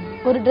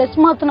 ஒரு ட்ரெஸ்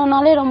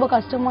மாற்றணும்னாலே ரொம்ப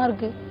கஷ்டமா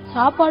இருக்கு.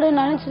 சாப்பாடு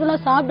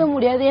நினைச்சதெல்லாம் சாப்பிட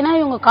முடியாது. ஏன்னா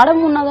இவங்க கடை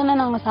முன்னா தானே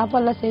நாங்கள்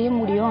சாப்பாடுலாம் செய்ய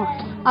முடியும்.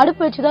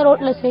 அடுப்பு வச்சுதான்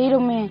ரோட்ல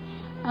செய்யறோமே.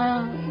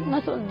 என்ன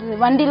சொல்றது,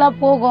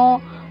 வண்டிலாம் போகும்,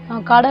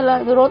 கடைல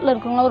ரோட்ல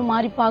இருக்கவங்களாம் ஒரு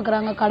மாதிரி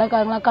பாக்குறாங்க,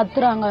 கடைக்காரங்களாம்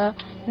கத்துறாங்க,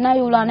 என்ன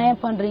இவ்வளோ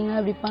அநியாயம் பண்றீங்க,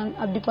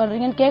 அப்படி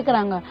பண்றீங்கன்னு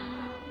கேக்குறாங்க.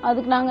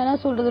 அதுக்கு நாங்க என்ன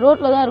சொல்றது,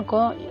 ரோட்ல தான்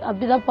இருக்கோம்,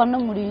 அப்படிதான் பண்ண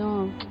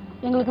முடியும்.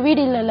 எங்களுக்கு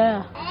வீடு இல்லைல்ல,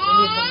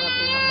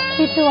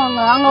 திட்டுவாங்க.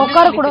 அங்க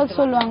உட்காரக்கூடாது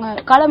சொல்லுவாங்க.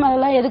 கடை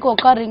மேலாம் எதுக்கு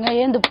உட்காடுறீங்க,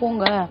 ஏந்து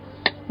போங்க,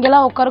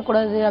 இங்கெல்லாம்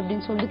உட்காரக்கூடாது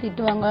அப்படின்னு சொல்லிட்டு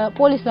திட்டுவாங்க.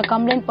 போலீஸ்ல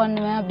கம்ப்ளைண்ட்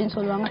பண்ணுவேன் அப்படின்னு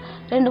சொல்லுவாங்க.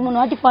 2-3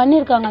 வாட்டி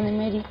பண்ணியிருக்காங்க அந்த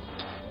மாரி.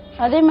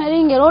 அதே மாதிரி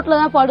இங்க ரோட்ல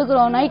தான்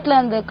படுக்கிறோம். நைட்ல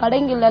அந்த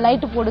கடைங்கள்ல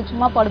லைட்டு போட்டு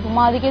சும்மா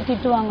படுப்போமா, அதுக்கே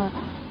திட்டுவாங்க.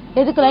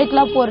 எதுக்கு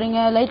லைட்லாம் போடுறீங்க,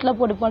 லைட்லாம்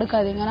போட்டு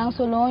படுக்காதீங்க. நாங்க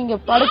சொல்லுவோம் இங்க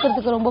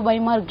படுக்கிறதுக்கு ரொம்ப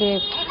பயமா இருக்கு.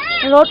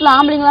 ரோட்ல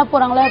ஆம்பளைங்களாம்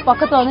போறாங்களே,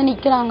 பக்கத்துல வந்து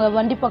நிக்கிறாங்க,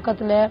 வண்டி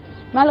பக்கத்துல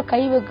மேல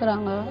கை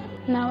வைக்கிறாங்க.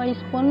 நான்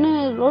வயசு பொண்ணு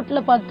ரோட்ல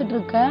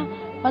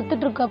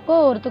படுத்துட்டு இருக்கப்போ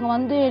ஒருத்தவங்க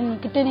வந்து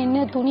என்கிட்ட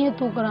நின்று துணியை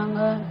தூக்குறாங்க.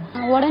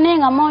 உடனே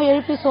எங்க அம்மாவை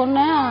எழுப்பி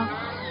சொன்னேன்,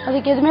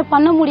 அதுக்கு எதுவுமே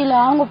பண்ண முடியல,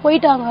 அவங்க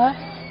போயிட்டாங்க.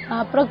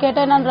 அப்புறம் கேட்டா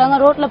என்னன்றாங்க,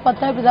 ரோட்ல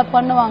பார்த்தா இப்படிதான்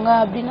பண்ணுவாங்க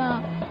அப்படின்னா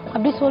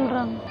அப்படி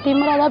சொல்றாங்க.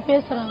 திமிராதான்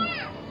பேசுறாங்க.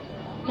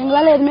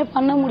 எங்களால எதுவுமே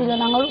பண்ண முடியல,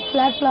 நாங்க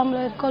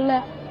பிளாட்ஃபார்ம்ல இருக்கோம்ல.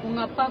 உங்க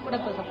அப்பா கூட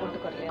சப்போர்ட்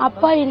பண்ணல?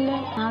 அப்பா இல்ல.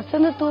 நான்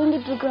அசந்து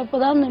தூங்கிட்டு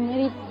இருக்கிறப்பதான் இந்த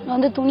மாரி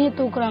வந்து துணியை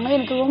தூக்குறாங்க.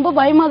 எனக்கு ரொம்ப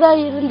பயமா தான்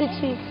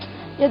இருந்துச்சு,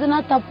 எதுனா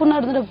தப்பு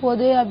நடந்துட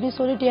போகுது அப்படின்னு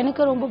சொல்லிட்டு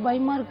எனக்கு ரொம்ப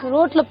பயமா இருக்கு.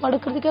 ரோட்ல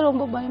படுக்கிறதுக்கே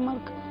ரொம்ப பயமா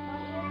இருக்கு.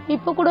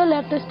 இப்ப கூட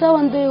லேட்டஸ்டா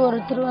வந்து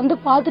ஒருத்தர் வந்து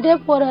பார்த்துட்டே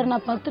போறாரு,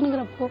 நான்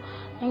பத்துனுங்கிறப்போ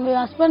எங்க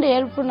ஹஸ்பண்ட்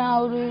ஹெல்ப் பண்ண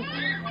அவரு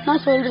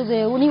நான் சொல்றது,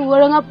 நீ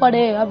ஒழுங்கா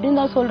படு அப்படின்னு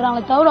தான் சொல்றாங்க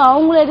தவிர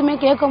அவங்களும் எதுவுமே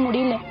கேட்க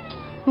முடியல.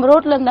 நம்ம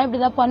ரோட்ல இருந்தா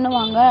இப்படிதான்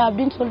பண்ணுவாங்க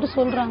அப்படின்னு சொல்லிட்டு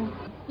சொல்றாங்க.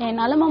 என்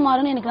நிலைமை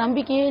மாறுன்னு எனக்கு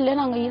நம்பிக்கையே இல்லை.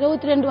 நாங்க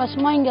 22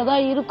 வருஷமா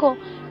இங்கதான் இருக்கோம்,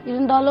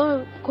 இருந்தாலும்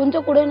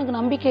கொஞ்சம் கூட எனக்கு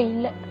நம்பிக்கை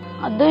இல்லை.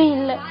 அதுவும்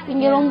இல்லை.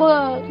 இங்க ரொம்ப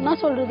என்ன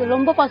சொல்றது,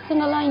 ரொம்ப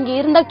பசங்கள்லாம் இங்க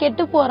இருந்தா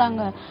கெட்டு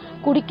போறாங்க,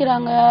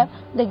 குடிக்கிறாங்க,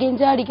 இந்த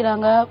கெஞ்சா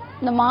அடிக்கிறாங்க,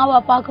 இந்த மாவா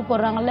பாக்கு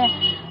போடுறாங்கல்ல,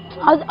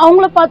 அது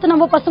அவங்கள பார்த்து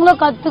நம்ம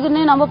பசங்களும்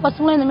கத்துக்குன்னு நம்ம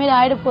பசங்களும் இந்த மாதிரி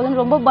ஆயிட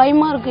போகுதுன்னு ரொம்ப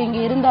பயமா இருக்கு இங்க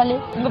இருந்தாலே.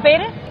 உங்க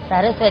பேரு?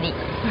 சரஸ்வதி.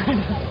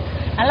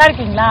 நல்லா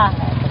இருக்கீங்களா?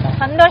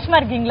 சந்தோஷமா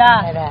இருக்கீங்களா?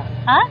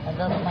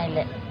 சந்தோஷமா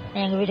இல்ல,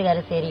 எங்க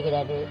வீட்டுக்காரர் சரி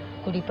கிடையாது,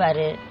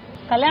 குடிப்பாரு.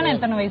 கல்யாணம்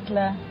எத்தனை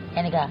வயசுல?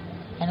 எனக்கு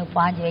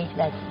 5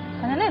 வயசுல ஆச்சு.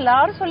 அதனால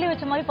எல்லாரும் சொல்லி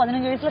வச்ச மாதிரி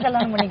 15 வயசுல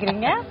கல்யாணம்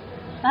பண்ணிக்கிறீங்க.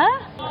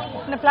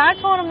 இந்த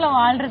பிளாட்ஃபார்ம்ல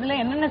வாழ்றதுல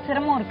என்னென்ன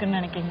சிரமம் இருக்குன்னு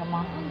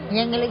நினைக்கிறீங்கம்மா?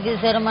 எங்களுக்கு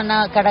சிரமம்னா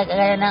கடை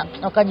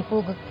உட்காந்து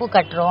பூ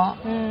கட்டுறோம்,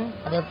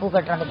 அது பூ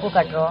கட்டுறோம், அந்த பூ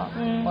கட்டுறோம்,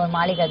 ஒரு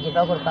மாலைக்கு 5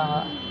 ரூபா கொடுப்பாங்க.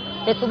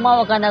 சும்மா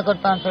உட்காந்தா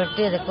கொடுப்பான்னு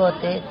சொல்லிட்டு இதை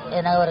கோர்த்து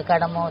எதனா ஒரு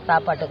கடமோ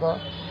சாப்பாட்டுக்கோ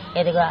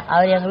எதுக்கோ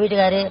அவர் எங்க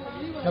வீட்டுக்காரு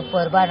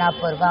 30 ரூபா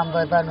 40 ரூபா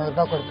 50 ரூபா 100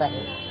 ரூபா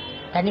கொடுப்பாரு.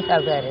 தண்ணி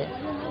சாப்பிடுவாரு.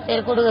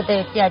 சரி குடுக்கத்தை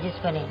வச்சு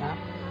அட்ஜஸ்ட் பண்ணினா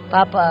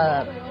பாப்பா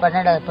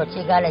 12வது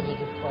படிச்சு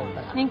காலேஜுக்கு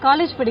போயிருப்பாங்க. நீங்க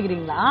காலேஜ்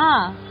படிக்கிறீங்களா?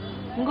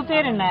 உங்க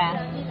பேர் என்ன?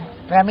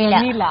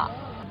 ரமீலா.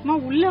 அம்மா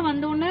உள்ள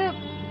வந்த உடனே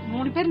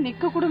 3 பேர்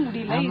நிக்க கூட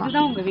முடியல.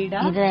 இதுதான் உங்க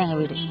வீடா? இதுதான் எங்க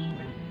வீடு.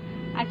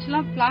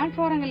 ஆக்சுவலா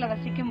பிளாட்ஃபார்ம்ல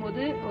வசிக்கும்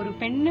போது ஒரு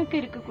பெண்ணுக்கு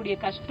இருக்கக்கூடிய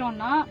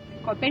கஷ்டம்னா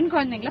பெண்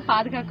குழந்தைங்களை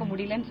பாதுகாக்க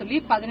முடியலன்னு சொல்லி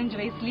 15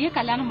 வயசுலயே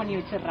கல்யாணம் பண்ணி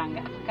வச்சிடுறாங்க.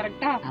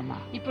 கரெக்டா?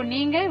 இப்போ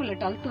நீங்க இவ்வளவு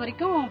 12th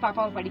வரைக்கும்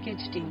பாப்பாவை படிக்க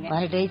வச்சுட்டீங்க.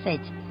 18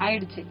 வயசு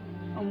ஆயிடுச்சு.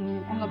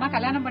 உங்க அம்மா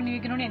கல்யாணம் பண்ணி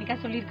வைக்கணும்னு எனக்கா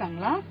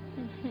சொல்லிருக்காங்களா?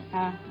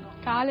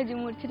 காலேஜ்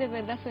முடிச்சிட்ட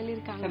பேர் தான்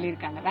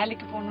சொல்லிருக்காங்க.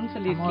 வேலைக்கு போகணும்னு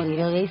சொல்லிருக்காங்க.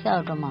 20 வயசு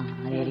ஆகட்டுமா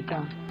அது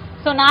வரைக்கும்.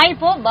 சோ நான்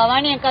இப்போ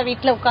பவானி அக்கா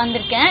வீட்டுல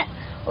உட்கார்ந்துருக்கேன்.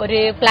 ஒரு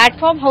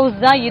பிளாட்ஃபார்ம் ஹவுஸ்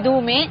தான்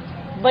இதுவுமே.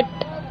 பட்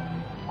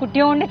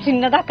குட்டியோண்டு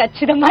சின்னதா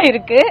கச்சிதமா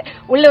இருக்கு.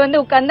 உள்ள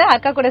வந்து உட்கார்ந்து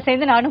அக்கா கூட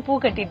சேர்ந்து நானும் பூ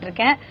கட்டிட்டு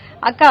இருக்கேன்.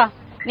 அக்கா,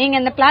 நீங்க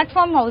இந்த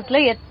பிளாட்ஃபார்ம் ஹவுஸ்ல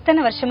எத்தனை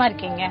வருஷமா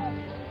இருக்கீங்க?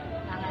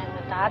 நாங்க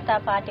எங்க தாத்தா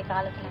பாட்டி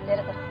காலத்துல இருந்து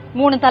இருக்கிறோம்.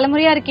 3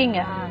 தலைமுறையா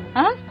இருக்கீங்க.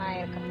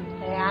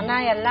 ஆனா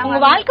எல்லாம்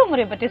உங்க வாழ்க்கை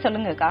முறையை பத்தி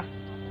சொல்லுங்கக்கா.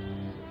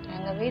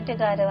 எங்க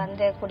வீட்டுக்காரு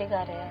வந்து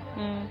குடிக்காரு.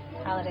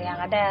 அவரு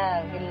என்கிட்ட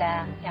இல்ல,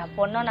 என்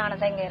பொண்ணும் நானும்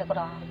தான் இங்க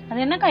இருக்கிறோம்.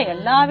 அது என்னக்கா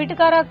எல்லா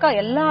வீட்டுக்கார அக்கா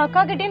எல்லா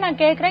அக்கா கிட்டயும்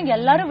நான் கேக்குறேன்,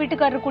 எல்லாரும்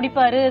வீட்டுக்காரரு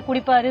குடிப்பாரு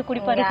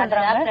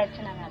சொல்றாங்க.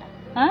 பிரச்சனை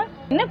மேடம்.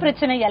 என்ன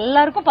பிரச்சனை?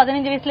 எல்லாருக்கும்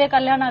 15 வயசுலயே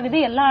கல்யாணம் ஆகுது,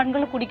 எல்லா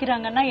ஆண்களும்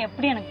குடிக்கிறாங்கன்னா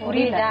எப்படி? எனக்கு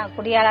புரியல.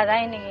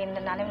 குடியாலதான் இன்னைக்கு இந்த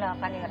நிலைமையில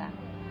உட்காந்துக்கிறாங்க.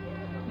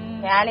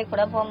 வேலைக்கு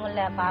கூட போக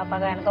முடியல.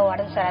 பாப்பாக்கு எனக்கு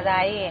உடம்பு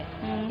சரியாதாயி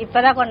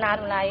இப்பதான் கொஞ்சம்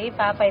நார்மல் ஆகி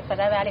பாப்பா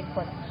இப்பதான் வேலைக்கு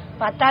போகுது.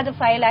 10வது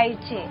ஃபைல்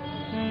ஆயிடுச்சு.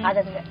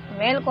 அது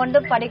மேல் கொண்டு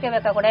படிக்க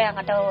வைக்க கூட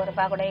என்கிட்ட ஒரு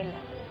ரூபா கூட இல்ல.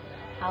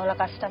 அவ்வளவு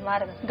கஷ்டமா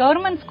இருக்கு.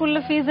 கவர்மெண்ட் ஸ்கூல்ல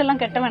ஃபீஸ்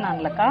எல்லாம் கட்ட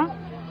வேணாம்லக்கா?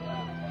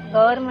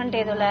 கவர்மெண்ட்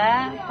இதுல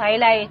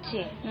ஃபைல்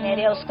ஆயிடுச்சு.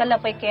 நிறைய ஸ்கூல்ல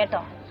போய்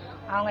கேட்டோம்,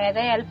 அவங்க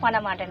எதுவும் ஹெல்ப் பண்ண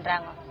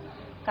மாட்டேன்றாங்க.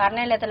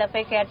 கர்நாலயத்துல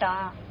போய்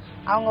கேட்டோம்,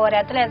 அவங்க ஒரு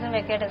இடத்துல எதுவும்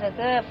போய்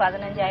கேட்டதுக்கு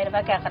 15,000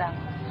 ரூபாய் கேக்குறாங்க.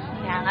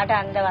 என்கிட்ட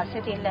அந்த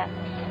வசதி இல்ல.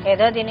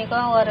 ஏதோ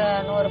தினிக்கும் ஒரு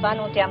 100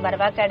 ரூபாய் 150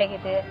 ரூபாய்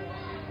கிடைக்குது.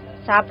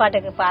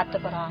 சாப்பாட்டுக்கு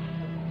பாத்துக்கிறோம்.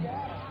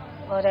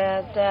 ஒரு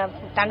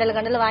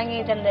தண்டல் வாங்கி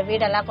இந்த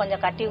வீடெல்லாம்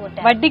கொஞ்சம் கட்டி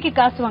விட்டேன். வட்டிக்கு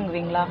காசு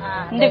வாங்குவீங்களா?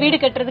 இந்த வீடு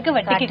கட்டுறதுக்கு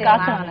வட்டிக்கு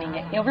காசு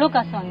வாங்குனீங்க? எவ்வளவு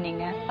காசு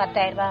வாங்குனீங்க?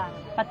 10,000 ரூபாய்.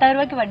 10,000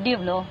 ரூபாய்க்கு வட்டி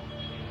எவ்வளோ?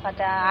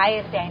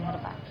 1500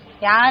 ரூபாய்.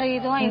 யாரு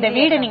இதுவும் இந்த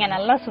வீடு நீங்க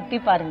நல்லா சுத்தி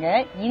பாருங்க.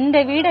 இந்த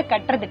வீடை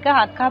கட்டுறதுக்கு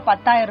அக்கா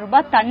 10,000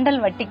 ரூபாய்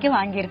தண்டல் வட்டிக்கு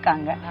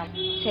வாங்கியிருக்காங்க.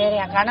 சரி,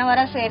 என் கணவர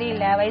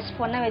சரியில்லை. வயசு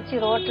பொண்ணை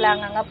வச்சு ரோட்ல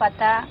அங்கங்க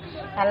பார்த்தா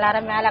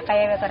எல்லாரும் மேல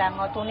கைய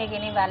வைக்கிறாங்க, துணி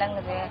கிணி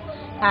விளங்குது.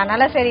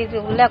 அதனால சரி இது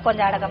உள்ள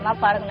கொஞ்சம் அடக்கமா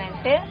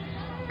பாருங்கன்ட்டு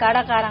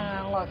கடைக்காரங்க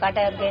அவங்க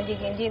கடை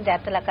கெஞ்சி இந்த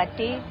இடத்துல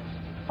கட்டி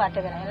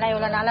பாத்துக்கிறேன். எல்லாம்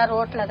இவ்வளவு நாளா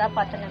ரோட்ல தான்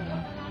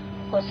பாத்துனேன்.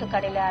 கொசு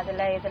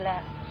கடையில இதுல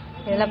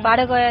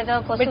படுக்க ஏதோ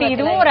கொசு.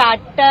 இதுவும் ஒரு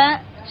அட்டை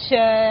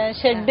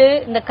ஷெட்டு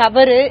இந்த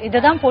கவரு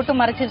இததான் போட்டு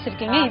மறைச்சு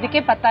வச்சிருக்கீங்க.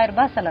 இதுக்கே 10,000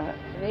 ரூபாய் செலவு.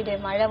 வீடு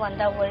மழை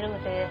வந்தா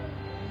ஒழுகுது.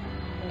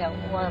 இந்த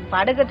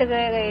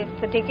படுக்கிறதுக்கு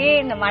இப்போதைக்கு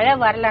இந்த மழை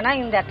வரலன்னா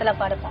இந்த இடத்துல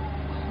படுப்போம்.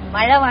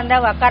 மழை வந்தா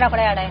உக்கார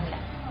கூட இடம் இல்லை.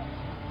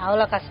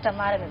 அவ்வளவு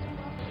கஷ்டமா இருக்குது.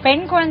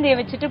 பெண் குழந்தைய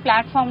வச்சுட்டு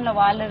பிளாட்ஃபார்ம்ல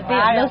வாழறது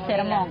எவ்வளவு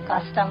சிரமம்,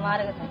 கஷ்டமா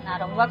இருக்குது.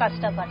 நான் ரொம்ப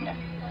கஷ்டப்பட்டேன்.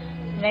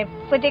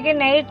 இப்போதைக்கு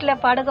நைட்ல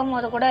படுக்கும்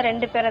போது கூட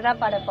 2 பேரை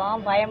தான்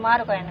படுப்போம். பயமா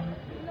இருக்கும் எனக்கு.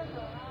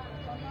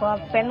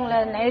 பெண்களை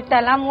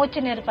நைட்டெல்லாம்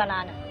மூச்சு நிற்பேன்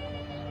நான்.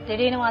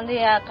 திடீர்னு வந்து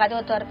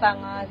கதவை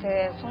திறப்பாங்க. அது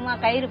சும்மா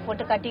கயிறு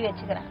போட்டு கட்டி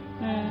வச்சுக்கிறேன்.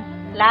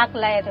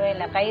 லாக்லாம் எதுவும்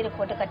இல்லை, கயிறு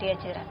போட்டு கட்டி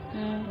வச்சுக்கிறேன்.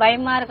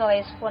 பயமா இருக்க.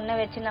 வயசு பொண்ணை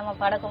வச்சு நம்ம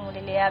படுக்க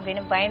முடியலையா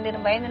அப்படின்னு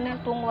பயந்துன்னு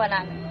தூங்குவேன்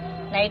நான்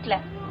நைட்ல.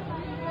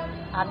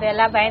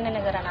 அப்படியெல்லாம்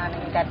பயந்துன்னுக்கிறேன் நான்.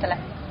 இந்த இடத்துல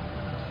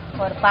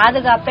ஒரு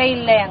பாதுகாப்பே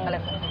இல்லை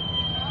எங்களுக்கு.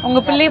 உங்க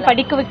பிள்ளைய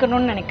படிக்க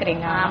வைக்கணும்னு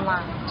நினைக்கிறீங்க? ஆமா.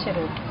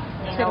 சரி,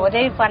 நீங்க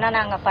உதவி பண்ணா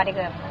நாங்க படிக்க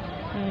வைப்போம்.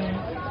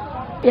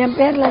 என்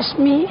பேர்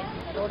லட்சுமி.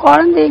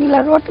 குழந்தைங்கள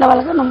ரோட்ல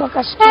வளர்க்க ரொம்ப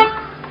கஷ்டம்.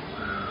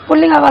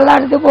 பிள்ளைங்க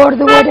விளையாடுது,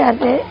 ஓடுது,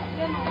 ஓடியாடுது.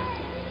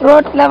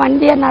 ரோட்ல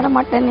வண்டியை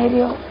நடமாட்டேன்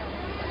எரியும்.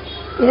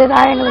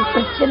 இதுதான் எங்களுக்கு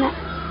பிரச்சனை.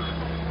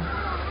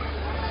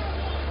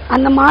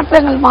 அந்த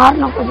மாற்றங்கள்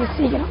மாறணும் கொஞ்சம்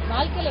சீக்கிரம்.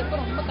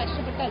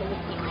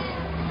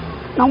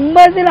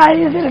 ரொம்ப இதில்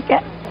அழுது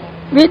இருக்கேன்.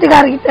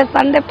 வீட்டுக்காரர்கிட்ட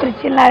சண்டை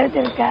பிரச்சனை அழுது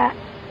இருக்கேன்.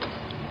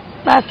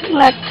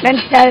 பசங்களை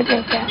நினைச்சு அழுது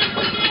இருக்கேன்.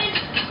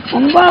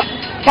 ரொம்ப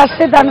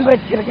கஷ்டத்தை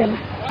அனுபவிச்சிருக்கேன்.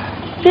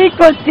 டீ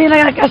கொளுத்தி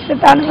நான்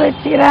கஷ்டத்தை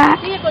அனுபவிச்சுக்கிறேன்.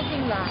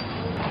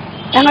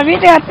 எங்க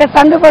வீட்டுக்கார்ட்ட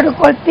சண்டை போட்டு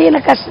கொளுத்தி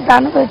நான் கஷ்டத்தை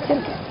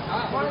அனுபவிச்சிருக்கேன்.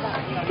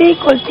 டீ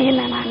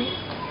கொளுத்திக்கினேன் நான்.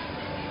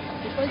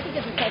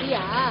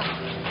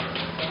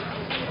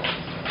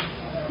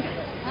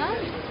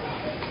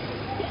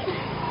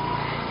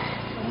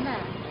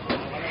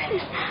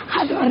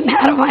 அது ஒரு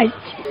நேரம்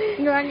ஆயிடுச்சு.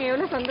 இங்க வாங்க,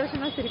 எவ்வளவு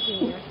சந்தோஷமா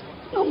சிரிப்பீங்க.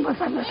 ரொம்ப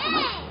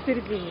சந்தோஷமா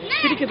சிரிப்பீங்க.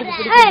 சிரிக்கிறதுக்கு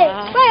பிடிக்குமா?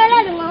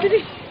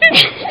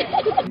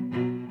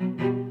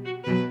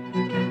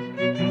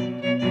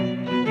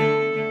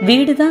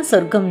 வீடுதான்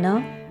சொர்க்கம்னா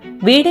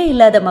வீடே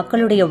இல்லாத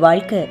மக்களுடைய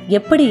வாழ்க்கை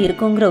எப்படி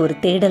இருக்குங்கிற ஒரு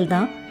தேடல்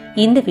தான்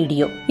இந்த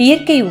வீடியோ.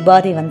 இயற்கை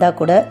உபாதை வந்தா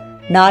கூட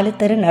 4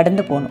 தெரு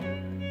நடந்து போகணும்,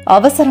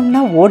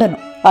 அவசரம்னா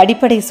ஓடணும்,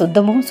 அடிப்படை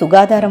சுத்தமும்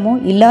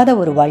சுகாதாரமும் இல்லாத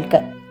ஒரு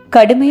வாழ்க்கை.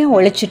 கடுமையா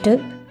உழைச்சிட்டு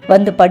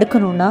வந்து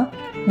படுக்கணும்னா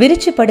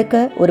விரிச்சு படுக்க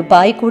ஒரு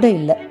பாய் கூட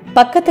இல்ல.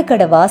 பக்கத்து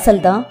கடை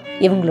வாசல் தான்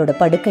இவங்களோட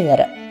படுக்கை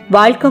அறை.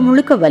 வாழ்க்கை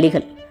முழுக்க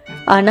வலிகள்.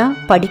 ஆனா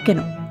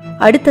படிக்கணும்,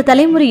 அடுத்த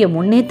தலைமுறையை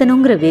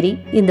முன்னேற்றணுங்கிற வெறி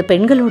இந்த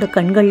பெண்களோட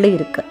கண்கள்ல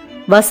இருக்கு.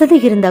 வசதி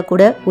இருந்தா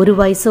கூட ஒரு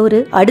வாய் சோறு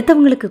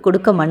அடுத்தவங்களுக்கு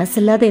கொடுக்க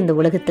மனசில்லாத இந்த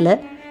உலகத்துல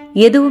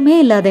எதுவுமே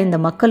இல்லாத இந்த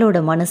மக்களோட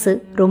மனசு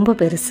ரொம்ப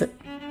பெருசு.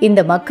 இந்த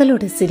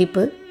மக்களோட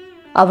சிரிப்பு,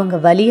 அவங்க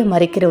வலிய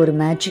மறைக்கிற ஒரு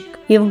மேஜிக்.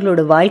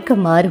 இவங்களோட வாழ்க்கை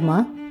மாறுமா?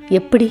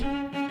 எப்படி?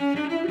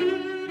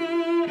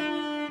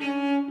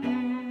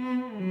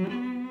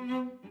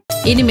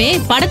 இனிமே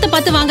படத்தை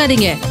பார்த்து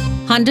வாங்காதீங்க.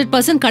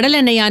 100% கடலை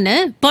எண்ணெயான்னு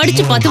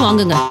படிச்சு பார்த்து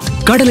வாங்குங்க.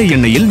 கடலை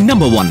எண்ணெயில்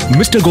நம்பர் 1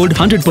 மிஸ்டர் கோல்ட்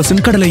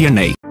 100% கடலை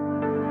எண்ணெய்.